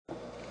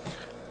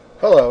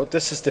Hello,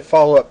 this is the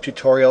follow-up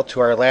tutorial to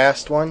our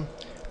last one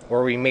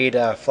where we made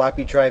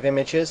floppy drive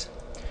images,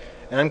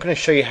 and I'm going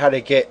to show you how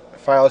to get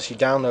files you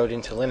download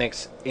into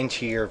Linux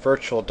into your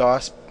virtual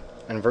DOS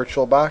and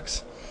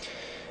VirtualBox.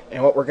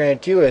 And what we're going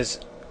to do is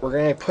we're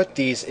going to put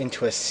these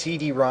into a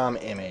CD-ROM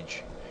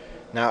image.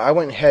 Now I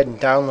went ahead and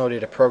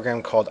downloaded a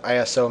program called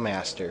ISO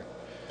Master.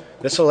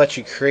 This will let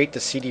you create the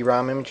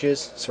CD-ROM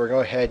images, so we're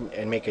going to go ahead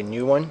and make a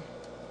new one.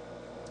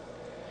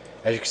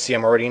 As you can see,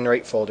 I'm already in the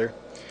right folder.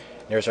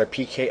 There's our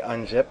pk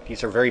unzip.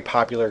 These are very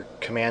popular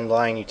command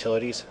line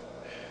utilities,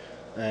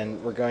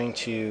 and we're going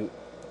to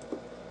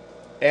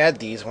add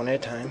these one at a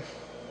time.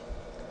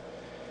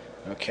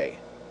 Okay,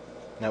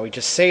 now we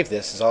just save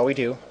this is all we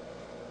do.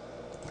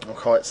 We'll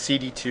call it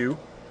CD2,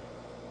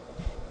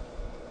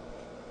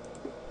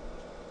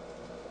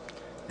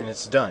 and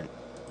it's done.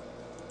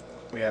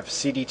 We have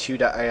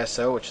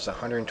cd2.iso, which is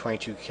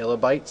 122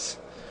 kilobytes,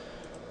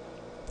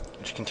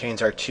 which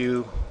contains our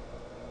two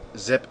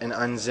zip and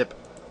unzip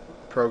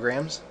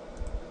programs.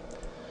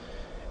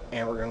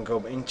 And we're going to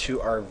go into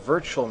our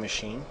virtual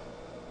machine,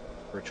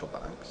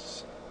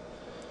 VirtualBox,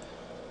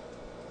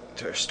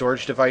 to our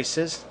storage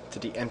devices, to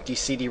the empty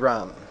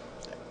CD-ROM.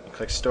 You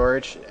click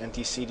Storage,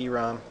 Empty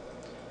CD-ROM,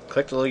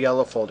 click the little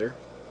yellow folder,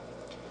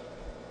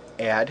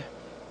 add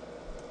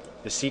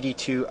the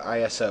CD2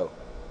 ISO.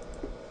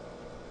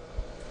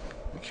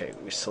 Okay,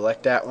 we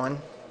select that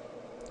one,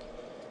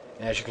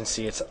 and as you can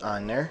see, it's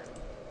on there,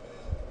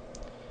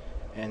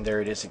 and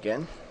there it is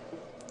again.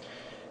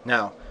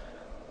 Now,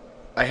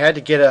 I had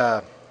to get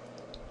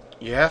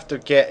you have to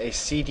get a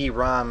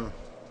CD-ROM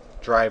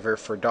driver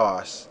for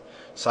DOS.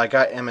 So I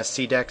got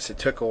MSCDEX. It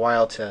took a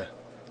while to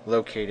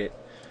locate it.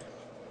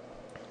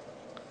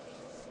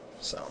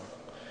 So,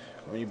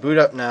 when you boot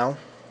up now,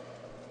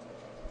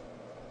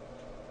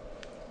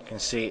 you can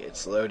see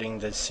it's loading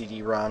the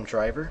CD-ROM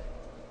driver.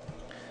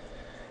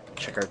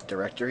 Check our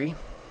directory.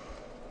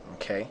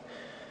 Okay.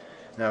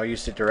 Now we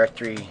use the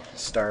directory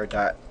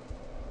star.exe,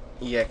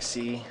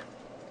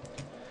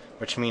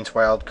 which means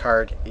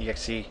wildcard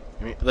exe,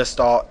 list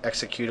all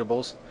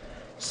executables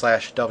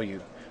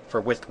 /w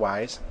for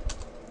widthwise,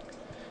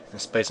 and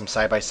displays them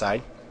side by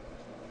side.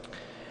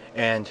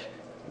 And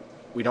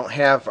we don't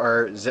have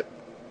our zip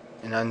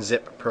and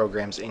unzip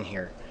programs in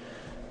here,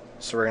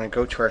 so we're going to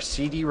go to our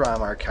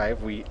CD-ROM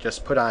archive we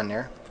just put on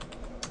there,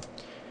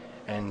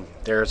 and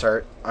there's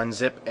our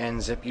unzip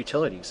and zip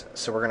utilities.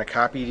 So we're going to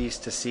copy these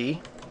to C,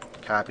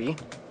 copy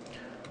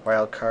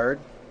wildcard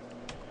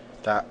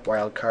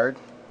 .wildcard.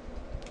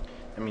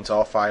 That means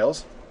all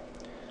files,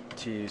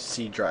 to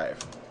C drive.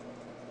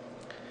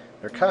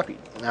 They're copied.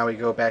 Now we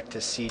go back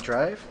to C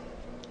drive,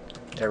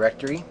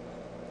 directory,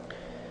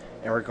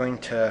 and we're going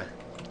to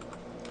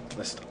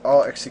list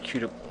all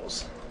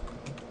executables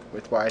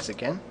widthwise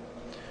again.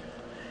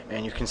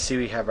 And you can see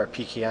we have our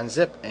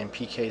pk-unzip and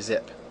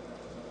pk-zip.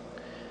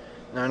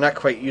 Now, not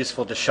quite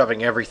useful to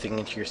shoving everything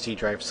into your C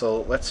drive,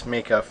 so let's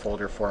make a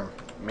folder for them.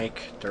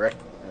 Make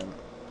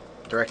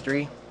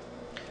directory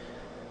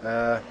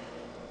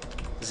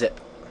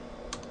zip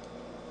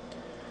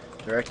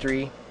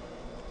directory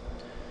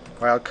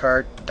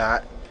wildcard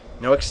dot,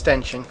 no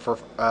extension for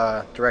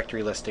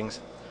directory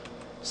listings,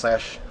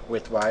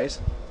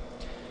 /widthwise,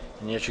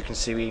 and as you can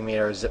see, we made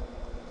our zip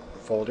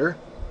folder,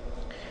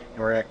 and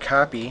we're going to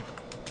copy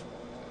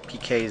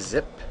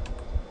pkzip.exe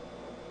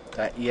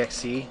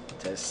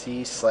to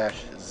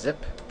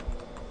C/zip,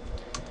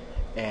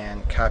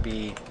 and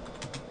copy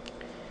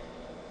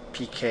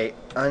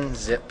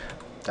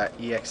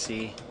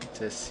pkunzip.exe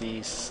to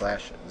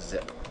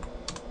C/zip.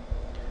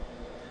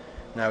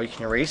 Now we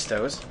can erase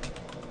those.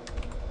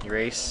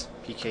 Erase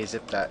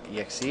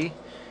pkzip.exe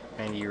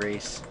and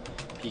erase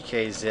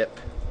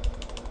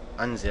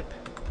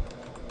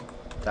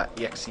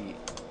pkzip.unzip.exe.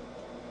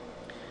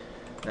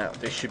 Now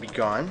they should be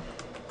gone,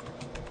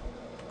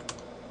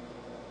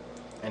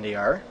 and they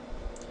are.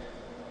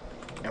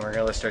 And we're going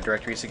to list our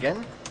directories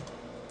again.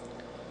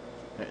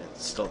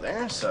 It's still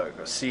there, so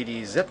go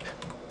cd zip,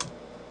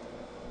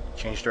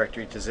 change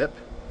directory to zip,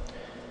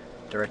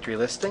 directory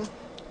listing,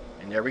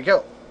 and there we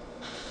go.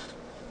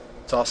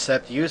 It's all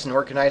set to use and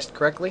organized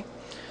correctly,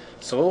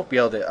 so we'll be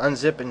able to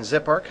unzip and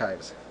zip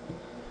archives.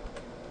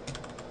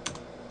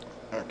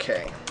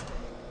 Okay.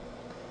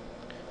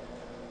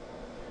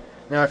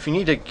 Now, if you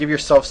need to give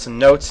yourself some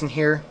notes in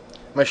here,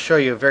 I'm going to show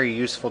you a very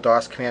useful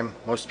DOS command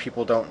most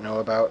people don't know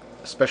about,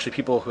 especially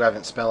people who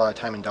haven't spent a lot of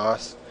time in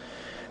DOS.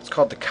 It's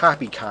called the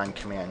copycon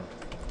command,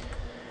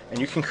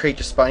 and you can create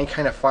just about any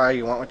kind of file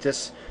you want with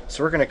this.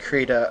 So we're going to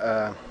create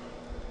a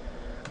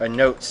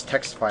notes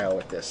text file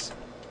with this,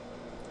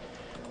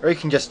 or you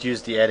can just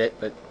use the edit,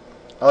 but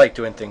I like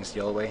doing things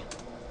the old way.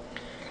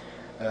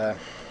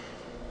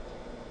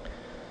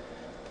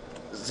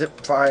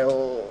 Zip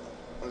file,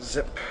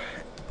 zip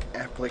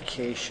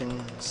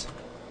applications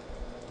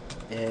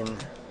in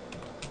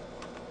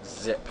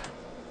zip.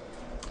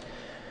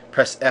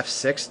 Press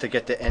F6 to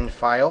get the end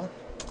file.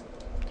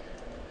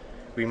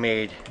 We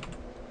made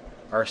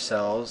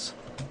ourselves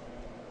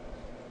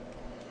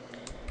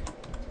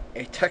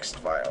a text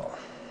file.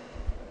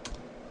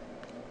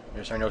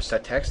 There's our no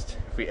set text.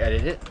 If we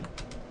edit it,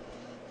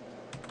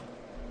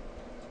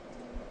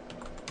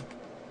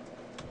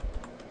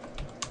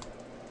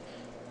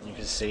 you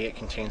can see it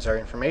contains our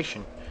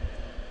information.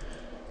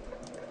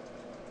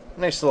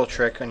 Nice little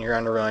trick when you're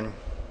on the run.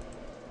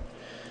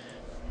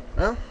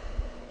 Well,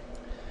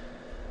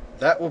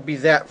 that will be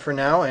that for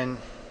now, and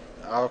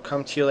I'll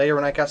come to you later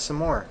when I got some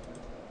more.